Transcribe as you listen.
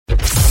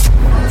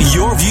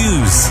Your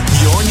views,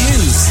 your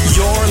news,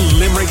 your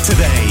Limerick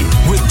Today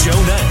with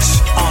Joe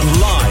Nash on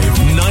Live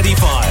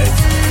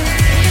 95.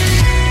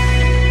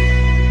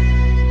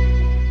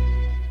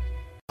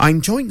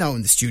 I'm joined now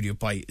in the studio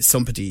by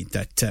somebody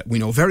that we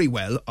know very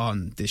well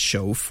on this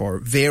show for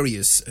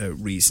various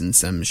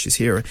reasons. She's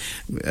here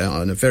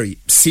on a very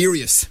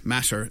serious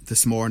matter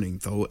this morning,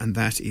 though, and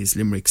that is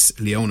Limerick's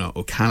Leona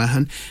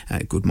O'Callaghan.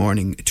 Good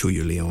morning to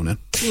you, Leona.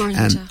 Good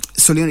morning, Joe.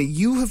 So, Leona,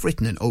 you have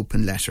written an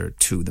open letter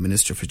to the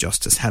Minister for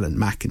Justice, Helen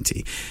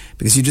McEntee,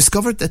 because you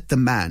discovered that the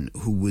man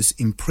who was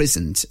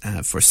imprisoned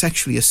for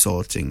sexually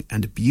assaulting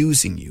and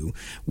abusing you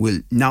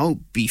will now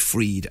be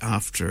freed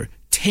after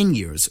 10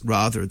 years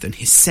rather than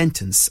his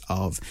sentence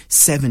of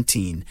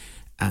 17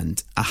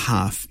 and a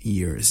half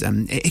years.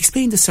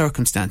 Explain the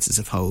circumstances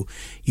of how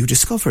you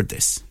discovered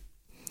this.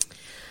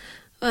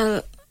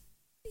 Well,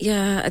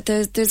 yeah,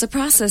 there's a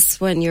process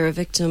when you're a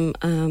victim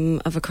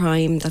of a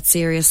crime that's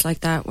serious like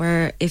that,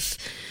 where if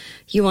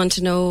you want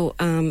to know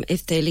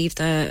if they leave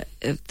the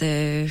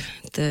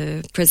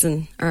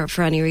prison or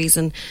for any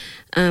reason,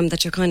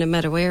 that you're kind of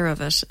made aware of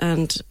it.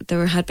 And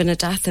there had been a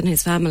death in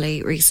his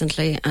family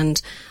recently,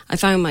 and I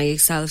found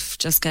myself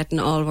just getting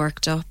all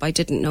worked up. I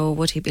didn't know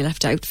would he be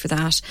left out for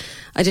that.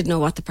 I didn't know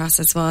what the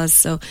process was.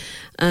 So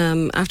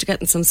after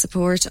getting some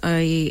support,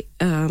 I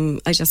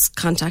just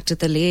contacted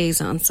the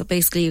liaison. So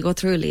basically you go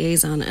through a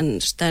liaison,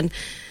 and then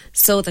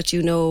so that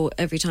you know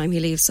every time he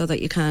leaves, so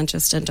that you can't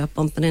just end up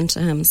bumping into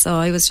him. So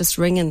I was just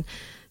ringing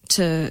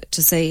to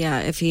say,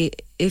 yeah,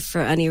 if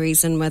for any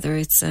reason, whether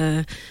it's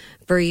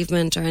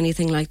bereavement or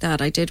anything like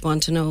that, I did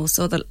want to know,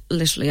 so that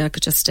literally I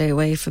could just stay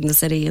away from the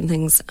city and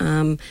things,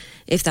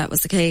 if that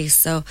was the case.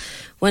 So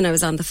when I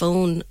was on the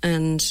phone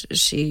and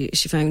she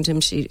found him,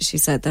 she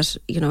said that,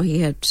 you know, he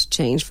had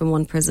changed from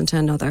one prison to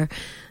another,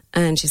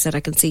 and she said,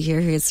 I can see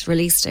here his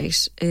release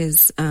date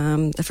is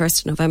the 1st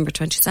of November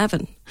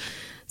 27.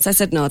 So I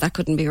said, no, that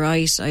couldn't be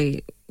right.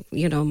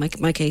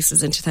 My case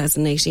is in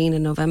 2018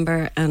 in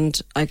November,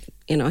 and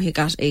he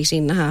got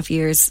 18 and a half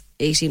years,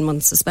 18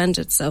 months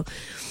suspended. So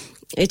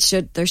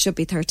there should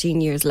be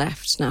 13 years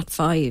left, not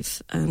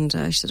 5. And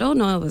she said, oh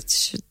no,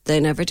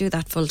 they never do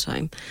that full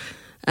time.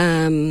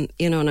 And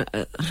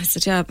I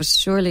said, yeah, but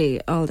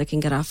surely all they can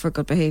get off for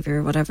good behaviour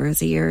or whatever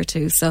is a year or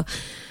 2. So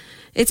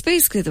it's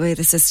basically the way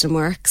the system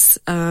works.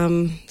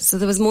 So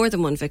there was more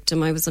than one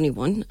victim. I was only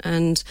one,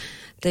 and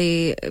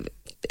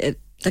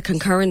the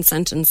concurrent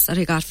sentence that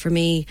he got for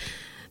me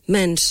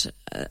meant,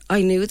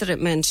 I knew that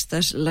it meant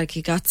that, like,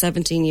 he got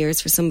 17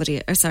 years for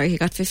somebody, he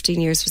got 15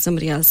 years for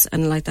somebody else,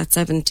 and like that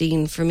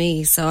 17 for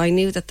me. So I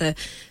knew that the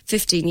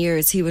 15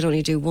 years he would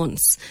only do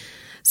once.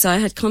 So I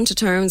had come to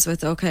terms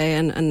with, okay,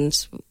 and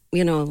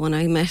when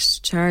I met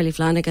Charlie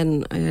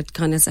Flanagan, I had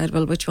kind of said,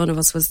 well, which one of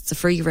us was the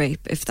free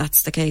rape, if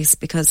that's the case,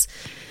 because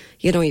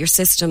your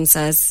system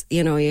says,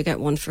 you get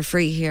one for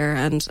free here.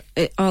 And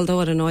although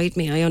it annoyed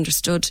me, I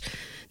understood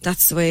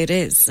that's the way it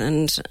is.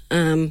 And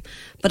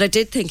but I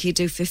did think he'd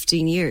do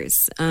 15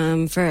 years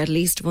for at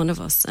least one of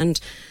us. And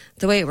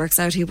the way it works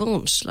out, he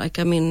won't. And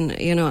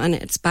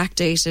it's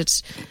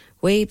backdated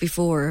way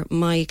before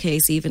my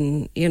case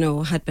even,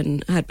 had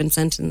been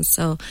sentenced.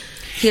 So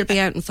he'll be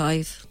out in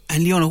 5.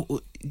 And Leona,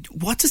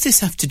 what does this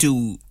have to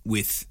do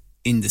with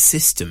in the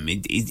system?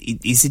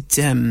 Is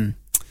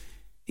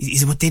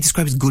it what they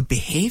describe as good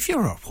behaviour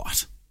or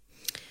what?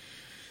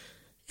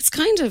 It's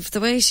kind of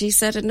the way she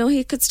said it. No,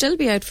 he could still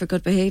be out for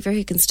good behaviour.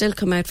 He can still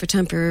come out for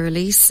temporary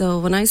release. So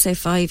when I say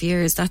 5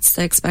 years, that's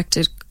the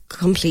expected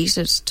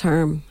completed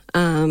term.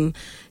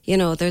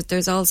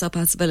 There's also a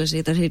possibility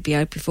that he'd be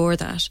out before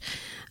that.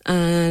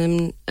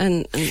 And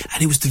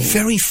it was the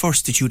very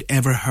first that you'd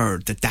ever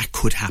heard that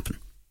could happen.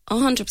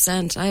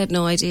 100%. I had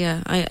no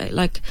idea. I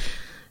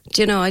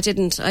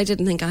didn't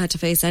think I had to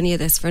face any of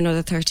this for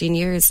another 13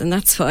 years, and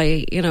that's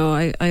why,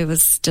 I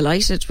was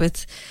delighted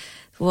with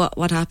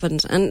what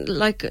happened. And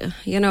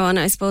and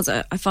I suppose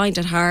I find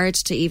it hard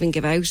to even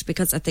give out,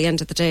 because at the end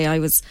of the day I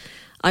was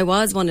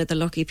one of the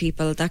lucky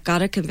people that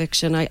got a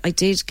conviction. I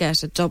did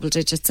get a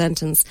double-digit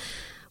sentence,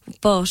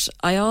 but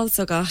I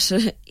also got,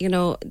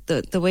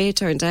 the way it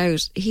turned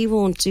out, he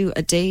won't do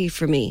a day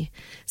for me.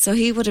 So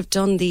he would have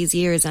done these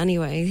years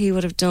anyway. He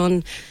would have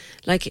done,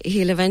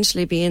 he'll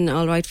eventually be in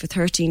all right for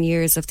 13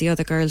 years of the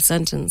other girl's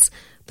sentence,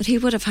 but he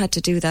would have had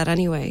to do that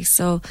anyway.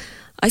 So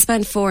I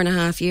spent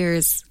 4.5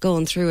 years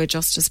going through a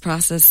justice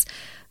process,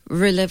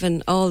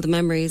 reliving all the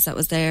memories that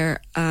was there,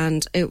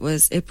 and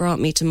it brought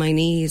me to my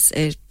knees.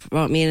 It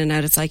brought me in and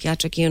out of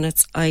psychiatric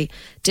units. I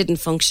didn't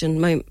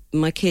function.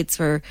 My kids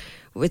were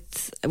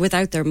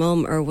without their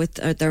mum, or with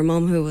their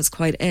mum who was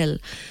quite ill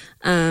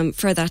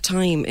for that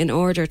time, in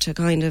order to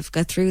kind of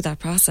get through that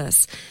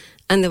process.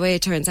 And the way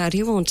it turns out,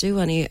 he won't do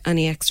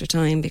any extra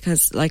time,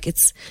 because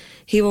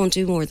he won't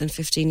do more than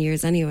 15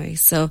 years anyway.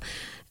 So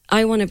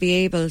I want to be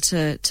able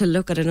to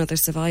look at another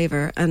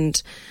survivor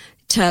and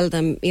tell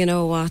them,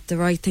 what the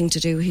right thing to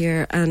do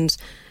here, and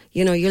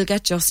you'll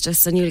get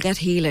justice and you'll get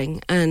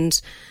healing,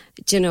 and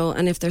you know,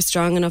 and if they're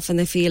strong enough and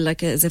they feel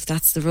like as if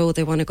that's the road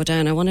they want to go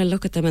down, I want to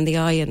look at them in the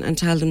eye and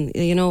tell them,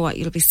 you know what,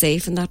 you'll be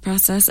safe in that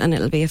process and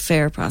it'll be a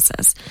fair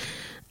process.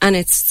 And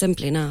it's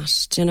simply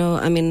not, you know,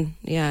 I mean,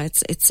 yeah,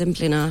 it's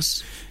simply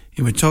not.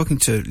 You were talking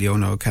to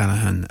Leona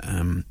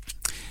O'Callaghan.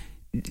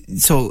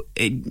 So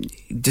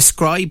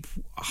describe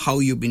how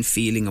you've been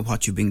feeling and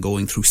what you've been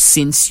going through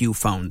since you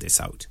found this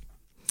out.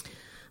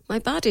 My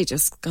body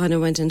just kind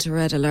of went into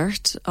red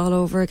alert all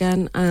over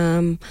again.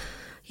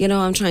 You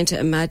know, I'm trying to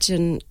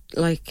imagine,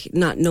 like,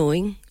 not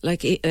knowing.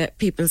 Like,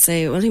 people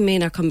say, well, he may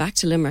not come back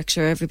to Limerick.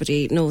 Sure,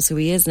 everybody knows who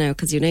he is now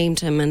because you named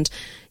him and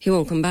he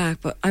won't come back.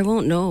 But I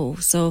won't know.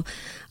 So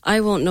I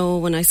won't know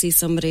when I see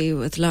somebody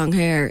with long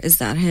hair, is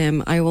that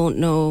him? I won't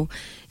know,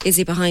 is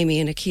he behind me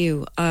in a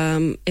queue?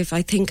 If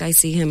I think I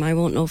see him, I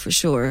won't know for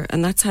sure.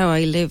 And that's how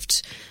I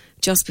lived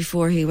just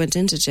before he went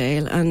into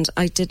jail. And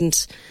I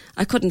couldn't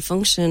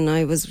function.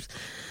 I was...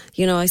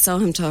 You know, I saw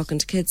him talking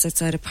to kids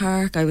outside a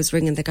park. I was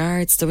ringing the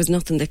guards. There was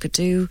nothing they could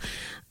do.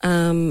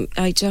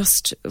 I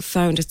just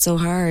found it so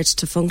hard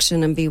to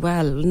function and be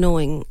well,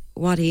 knowing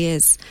what he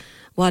is,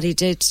 what he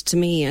did to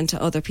me and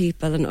to other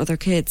people and other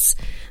kids,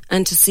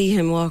 and to see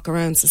him walk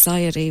around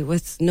society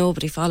with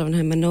nobody following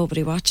him and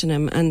nobody watching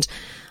him. And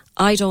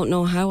I don't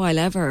know how I'll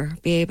ever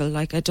be able,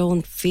 like, I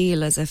don't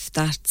feel as if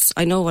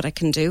I know what I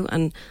can do,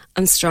 and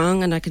I'm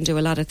strong and I can do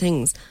a lot of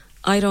things.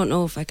 I don't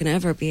know if I can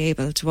ever be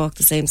able to walk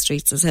the same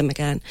streets as him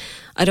again.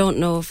 I don't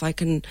know if I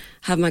can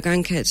have my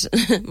grandkid.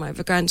 I have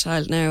a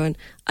grandchild now, and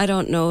I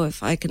don't know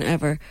if I can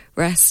ever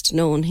rest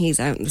knowing he's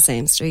out in the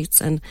same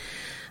streets. And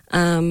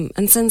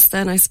since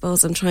then, I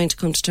suppose I'm trying to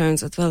come to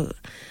terms with, well,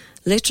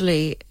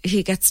 literally,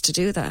 he gets to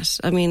do that.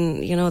 I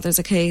mean, you know, there's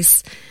a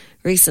case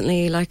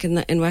recently, like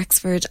in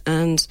Wexford,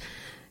 and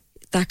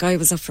that guy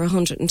was up for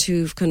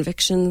 102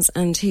 convictions,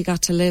 and he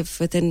got to live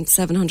within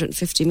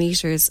 750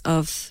 metres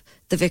of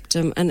the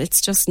victim, and it's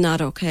just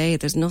not okay.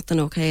 There's nothing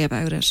okay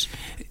about it.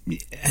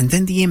 And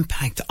then the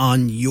impact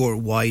on your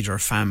wider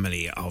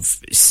family of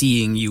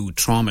seeing you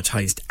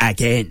traumatised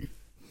again.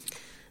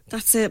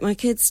 That's it. My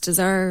kids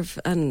deserve,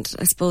 and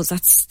I suppose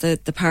that's the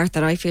part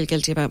that I feel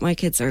guilty about. My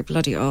kids are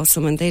bloody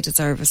awesome, and they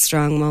deserve a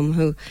strong mum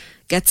who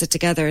gets it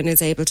together and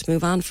is able to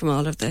move on from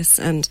all of this.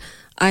 And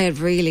I had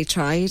really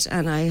tried,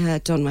 and I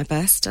had done my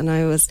best, and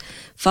I was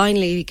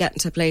finally getting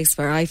to a place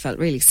where I felt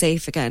really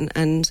safe again,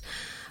 and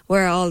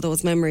where all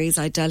those memories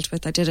I dealt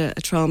with. I did a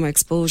trauma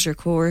exposure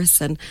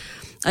course, and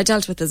I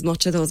dealt with as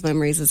much of those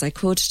memories as I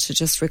could to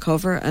just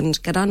recover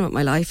and get on with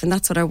my life, and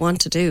that's what I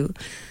want to do.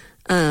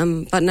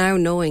 But now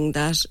knowing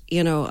that,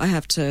 you know, I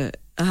have to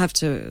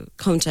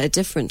come to a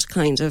different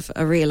kind of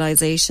a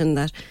realisation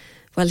that,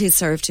 well, he's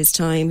served his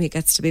time, he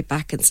gets to be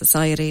back in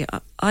society.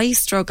 I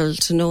struggle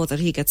to know that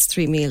he gets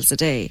 3 meals a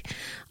day.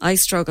 I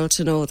struggle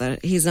to know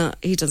that he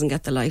doesn't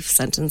get the life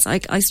sentence.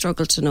 I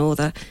struggle to know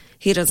that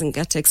he doesn't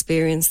get to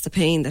experience the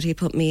pain that he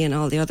put me and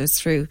all the others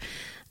through,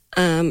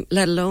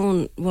 let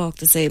alone walk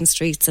the same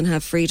streets and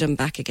have freedom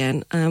back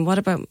again. What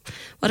about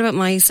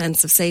my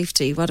sense of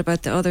safety? What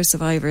about the other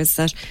survivors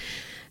that,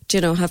 you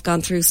know, have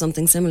gone through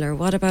something similar?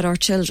 What about our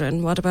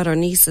children? What about our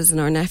nieces and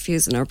our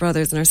nephews and our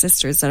brothers and our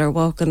sisters that are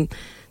walking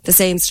the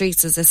same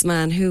streets as this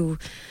man who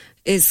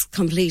is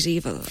complete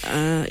evil?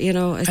 You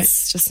know,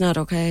 it's just not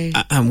okay.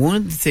 And one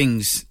of the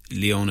things,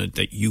 Leona,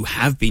 that you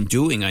have been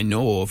doing, I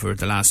know, over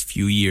the last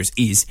few years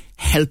is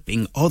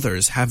helping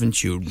others,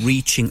 haven't you?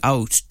 Reaching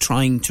out,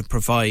 trying to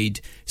provide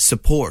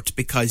support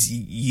because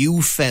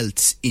you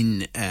felt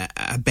in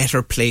a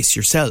better place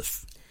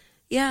yourself.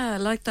 Yeah,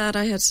 like that.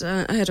 I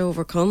had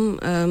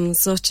overcome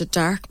such a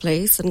dark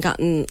place and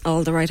gotten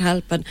all the right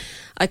help, and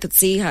I could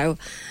see how,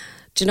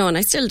 do you know, and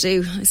I still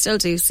do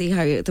see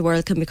how the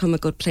world can become a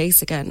good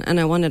place again. And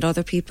I wanted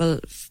other people,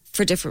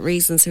 for different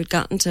reasons, who'd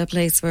gotten to a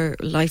place where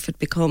life had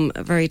become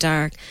very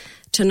dark,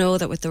 to know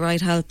that with the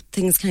right help,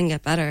 things can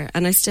get better.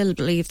 And I still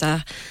believe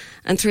that.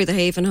 And through the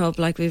Haven Hub,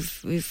 like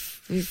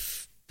we've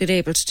been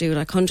able to do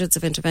like hundreds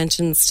of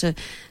interventions to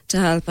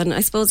help. And I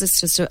suppose it's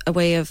just a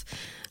way of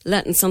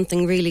letting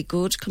something really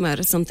good come out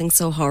of something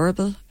so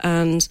horrible.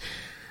 And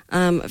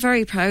I'm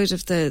very proud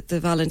of the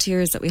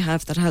volunteers that we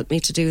have that help me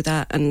to do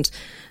that, and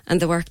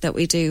the work that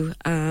we do.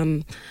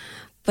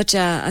 But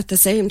yeah, at the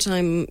same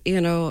time, you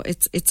know,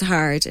 it's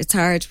hard. It's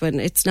hard when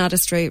it's not a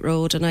straight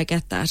road, and I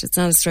get that. It's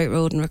not a straight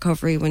road in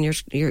recovery when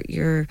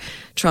you're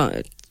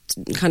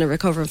kind of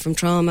recovering from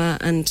trauma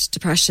and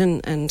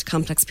depression and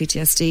complex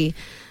PTSD.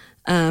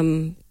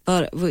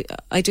 But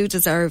I do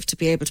deserve to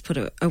be able to put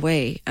it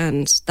away,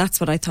 and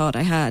that's what I thought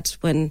I had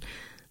when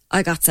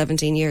I got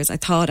 17 years. I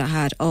thought I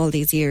had all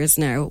these years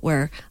now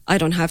where I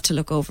don't have to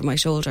look over my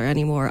shoulder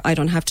anymore. I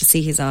don't have to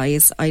see his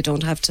eyes. I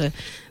don't have to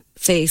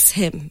face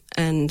him,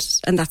 and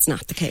that's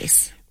not the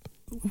case.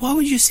 What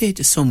would you say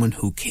to someone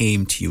who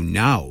came to you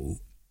now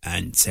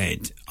and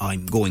said,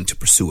 I'm going to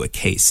pursue a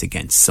case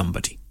against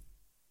somebody?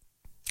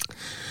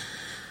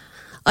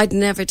 I'd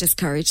never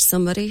discourage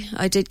somebody.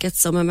 I did get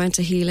some amount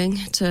of healing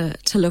to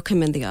look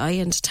him in the eye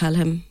and to tell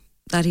him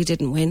that he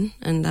didn't win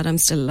and that I'm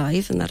still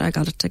alive and that I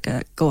got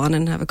to go on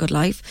and have a good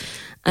life.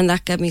 And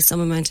that gave me some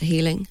amount of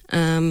healing,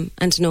 and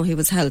to know he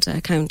was held to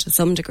account to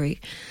some degree,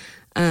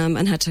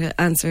 and had to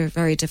answer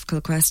very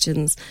difficult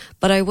questions.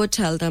 But I would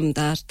tell them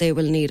that they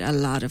will need a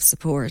lot of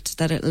support,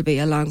 that it'll be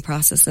a long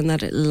process and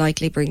that it'll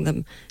likely bring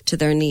them to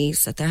their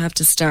knees, that they have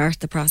to start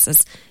the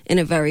process in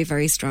a very,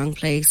 very strong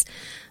place.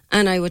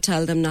 And I would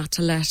tell them not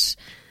to let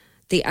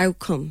the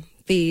outcome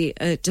be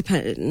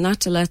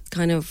not to let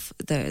kind of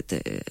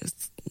the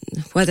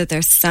whether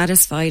they're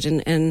satisfied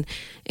in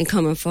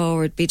coming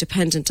forward be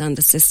dependent on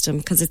the system,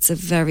 because it's a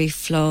very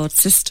flawed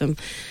system.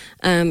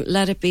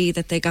 Let it be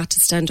that they got to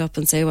stand up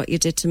and say, what you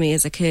did to me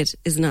as a kid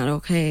is not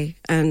okay,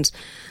 and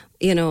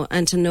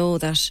and to know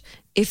that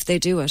if they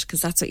do it, because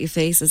that's what you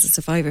face as a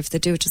survivor, if they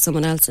do it to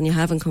someone else and you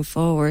haven't come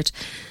forward,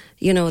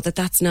 that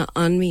that's not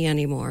on me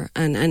anymore,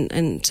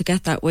 and to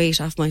get that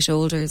weight off my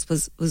shoulders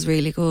was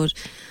really good.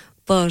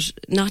 But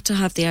not to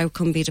have the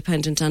outcome be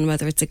dependent on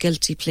whether it's a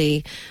guilty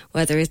plea,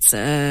 whether it's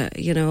a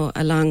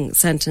long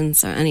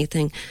sentence or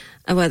anything,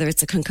 and whether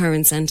it's a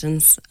concurrent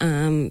sentence,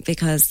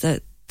 because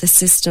the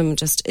system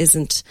just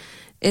isn't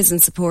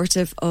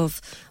supportive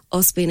of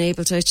us being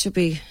able to. It should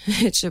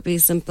be a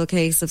simple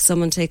case. If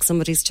someone takes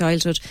somebody's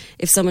childhood,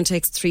 if someone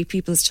takes 3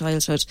 people's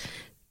childhood,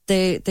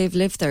 they've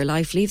lived their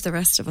life. Leave the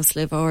rest of us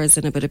live ours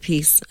in a bit of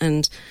peace,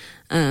 and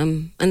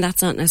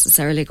that's not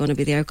necessarily going to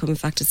be the outcome. In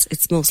fact,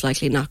 it's most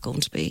likely not going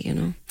to be.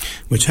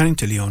 We're chatting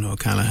to Leona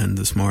O'Callaghan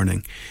this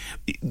morning.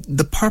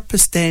 The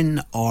purpose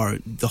then, or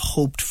the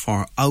hoped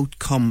for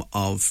outcome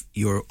of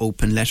your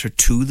open letter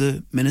to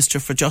the Minister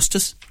for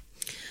Justice?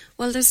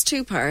 Well, there's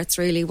 2 parts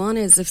really. One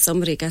is if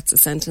somebody gets a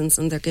sentence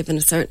and they're given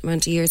a certain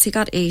amount of years. He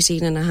got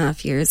 18 and a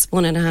half years,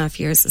 1.5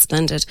 years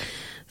suspended.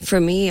 For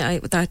me,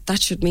 that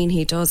should mean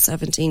he does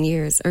 17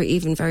 years, or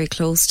even very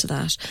close to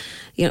that.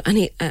 And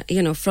he,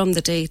 from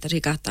the date that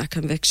he got that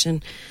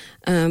conviction.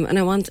 And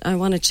I want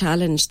to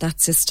challenge that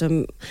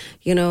system.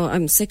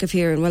 I'm sick of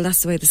hearing, well,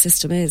 that's the way the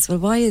system is. Well,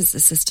 why is the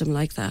system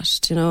like that?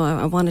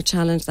 I want to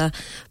challenge that.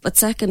 But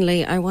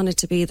secondly, I want it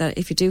to be that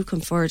if you do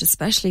come forward,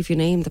 especially if you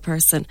name the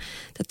person,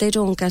 that they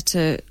don't get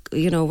to,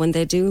 when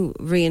they do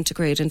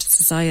reintegrate into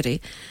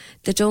society,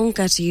 they don't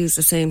get to use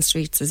the same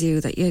streets as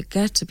you, that you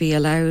get to be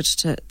allowed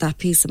to that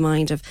peace of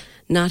mind of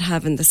not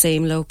having the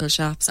same local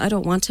shops. I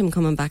don't want him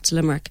coming back to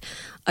Limerick.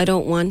 I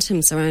don't want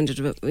him surrounded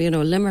with,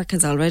 Limerick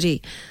has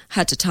already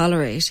had to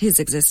tolerate his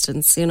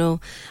existence,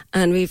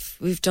 and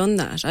we've done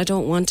that. I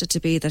don't want it to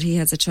be that he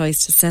has a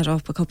choice to set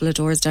up a couple of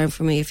doors down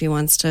for me if he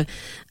wants to,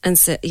 and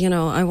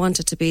I want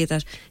it to be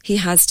that he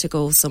has to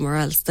go somewhere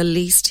else. The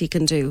least he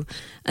can do,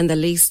 and the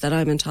least that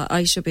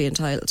I should be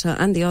entitled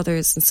to, and the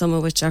others, and some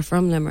of which are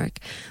from Limerick,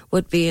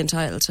 would be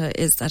entitled to,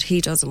 is that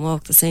he doesn't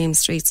walk the same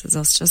streets as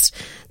us, just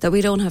that we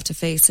don't have to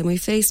face him. We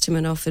faced him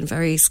enough in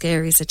very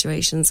scary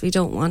situations. We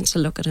don't want to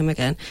look at him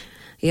again,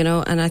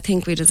 and I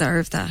think we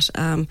deserve that,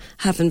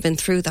 having been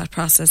through that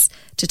process,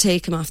 to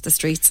take him off the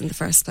streets in the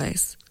first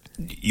place.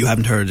 You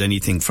haven't heard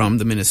anything from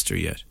the Minister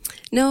yet?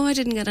 No, I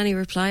didn't get any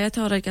reply. I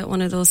thought I'd get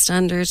one of those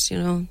standards,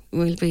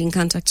 we'll be in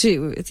contact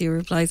with your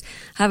replies.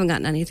 Haven't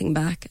gotten anything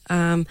back.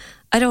 I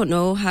don't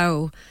know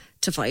how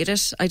to fight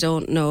it. I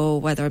don't know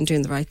whether I'm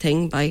doing the right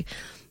thing by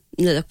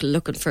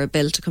looking for a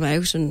bill to come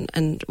out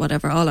and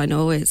whatever. All I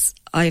know is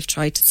I've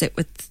tried to sit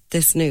with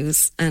this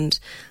news, and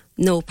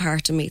no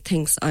part of me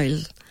thinks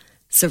I'll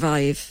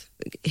survive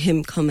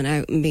him coming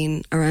out and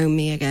being around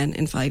me again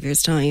in 5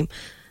 years' time.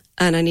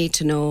 And I need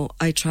to know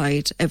I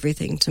tried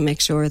everything to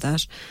make sure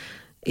that,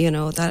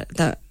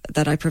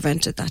 that I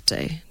prevented that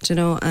day.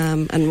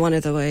 And one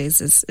of the ways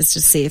is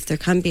to see if there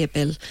can be a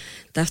bill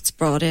that's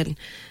brought in.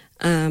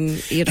 When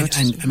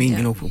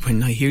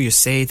I hear you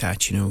say that,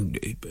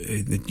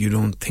 that you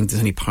don't think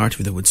there's any part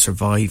of it that would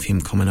survive him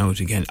coming out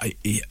again,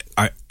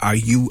 are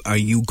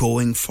you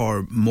going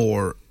for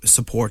more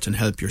support and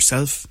help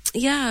yourself?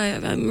 Yeah,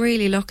 I'm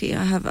really lucky.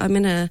 I'm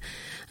in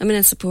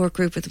a support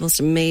group with the most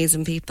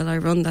amazing people. I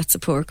run that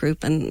support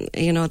group, and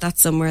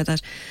that's somewhere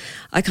that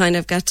I kind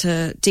of get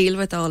to deal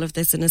with all of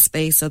this in a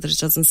space so that it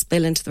doesn't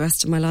spill into the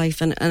rest of my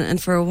life.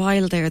 And for a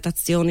while there,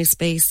 that's the only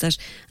space that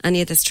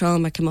any of this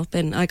trauma came up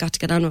in. I got to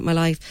get on with my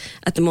life.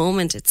 At the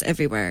moment, it's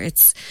everywhere.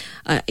 It's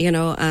but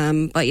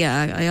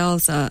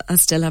yeah, I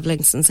still have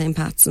links in St.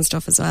 Pat's and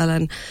stuff as well.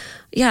 And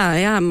yeah, I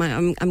am.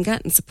 I'm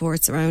getting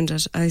supports around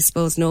it. I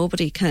suppose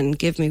nobody can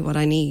give me what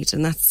I need,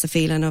 and that's the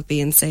feeling of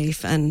being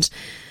safe. And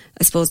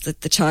I suppose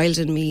that the child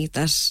in me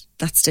that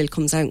still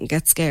comes out and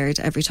gets scared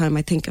every time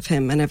I think of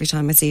him, and every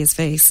time I see his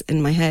face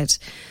in my head,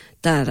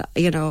 that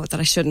that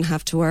I shouldn't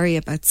have to worry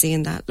about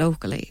seeing that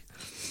locally.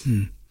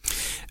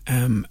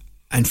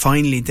 And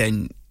finally,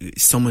 then,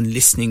 someone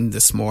listening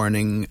this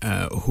morning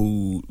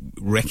who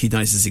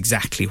recognises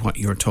exactly what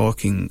you're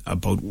talking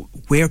about,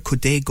 where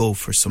could they go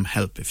for some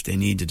help if they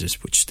needed it,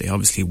 which they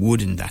obviously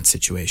would in that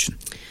situation?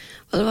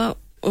 Well,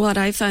 what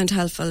I found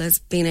helpful is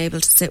being able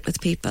to sit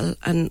with people,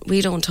 and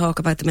we don't talk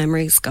about the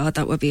memories. God,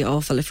 that would be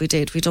awful if we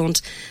did. We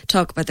don't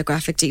talk about the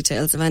graphic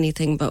details of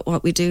anything, but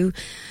what we do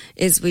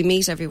is we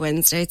meet every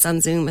Wednesday. It's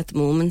on Zoom at the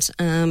moment,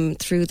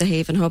 through the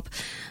Haven Hub,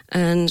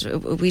 and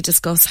we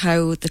discuss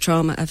how the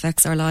trauma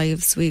affects our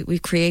lives. We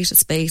create a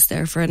space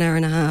there for an hour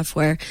and a half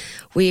where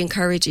we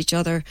encourage each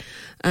other.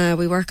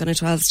 We work on a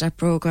 12-step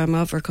programme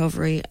of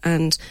recovery,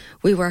 and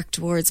we work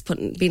towards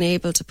being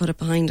able to put it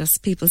behind us.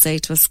 People say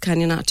to us,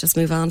 can you not just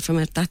move on from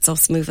it? That's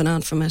us moving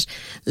on from it,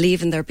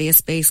 leaving there be a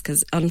space,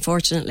 because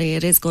unfortunately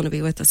it is going to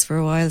be with us for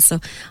a while. So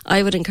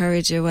I would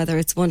encourage you, whether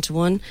it's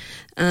one-to-one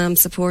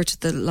support,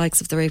 the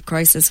likes of the Rape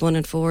Crisis 1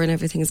 and 4 and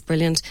everything is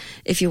brilliant.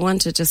 If you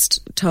want to just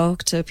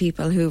talk to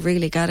people who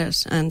really get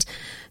it and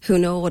who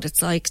know what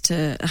it's like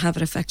to have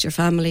it affect your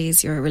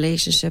families, your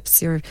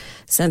relationships, your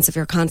sense of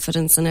your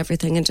confidence and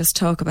everything, and just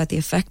talk about the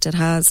effect it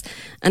has,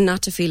 and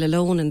not to feel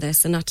alone in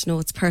this and not to know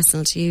it's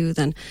personal to you,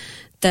 then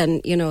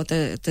you know,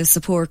 the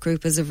support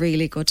group is a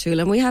really good tool.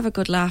 And we have a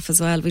good laugh as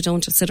well. We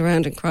don't just sit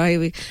around and cry.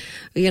 We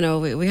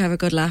have a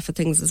good laugh at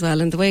things as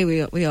well, and the way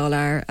we all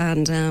are,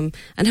 and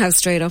how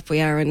straight up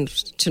we are, and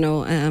you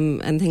know,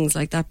 and things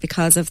like that,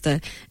 because of the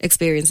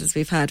experiences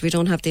we've had. We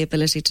don't have the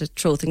ability to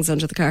throw things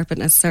under the carpet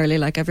necessarily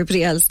like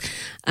everybody else,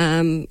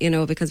 you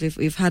know, because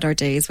we've had our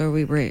days where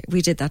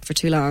we did that for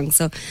too long.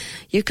 So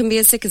you can be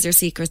as sick as your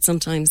secret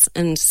sometimes,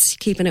 and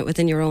keeping it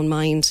within your own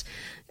mind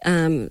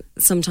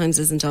sometimes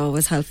isn't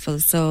always helpful.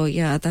 So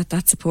yeah,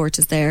 that support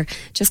is there.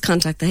 Just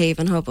contact the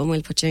Haven Hub and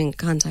we'll put you in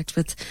contact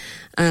with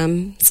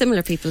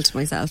similar people to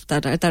myself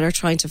that are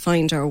trying to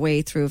find our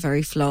way through a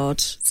very flawed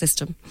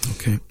system.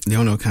 Okay,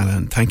 Leona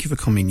O'Callaghan, thank you for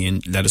coming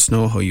in. Let us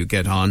know how you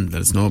get on.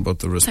 Let us know about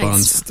the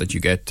response that you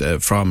get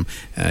from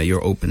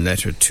your open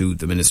letter to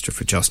the Minister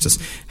for Justice,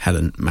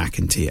 Helen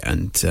McEntee,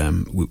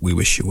 and we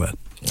wish you well.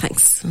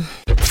 Thanks.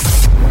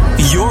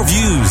 Your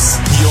views,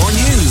 your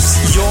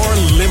news, your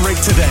Limerick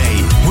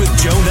Today with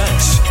Joe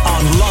Nash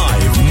on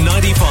Live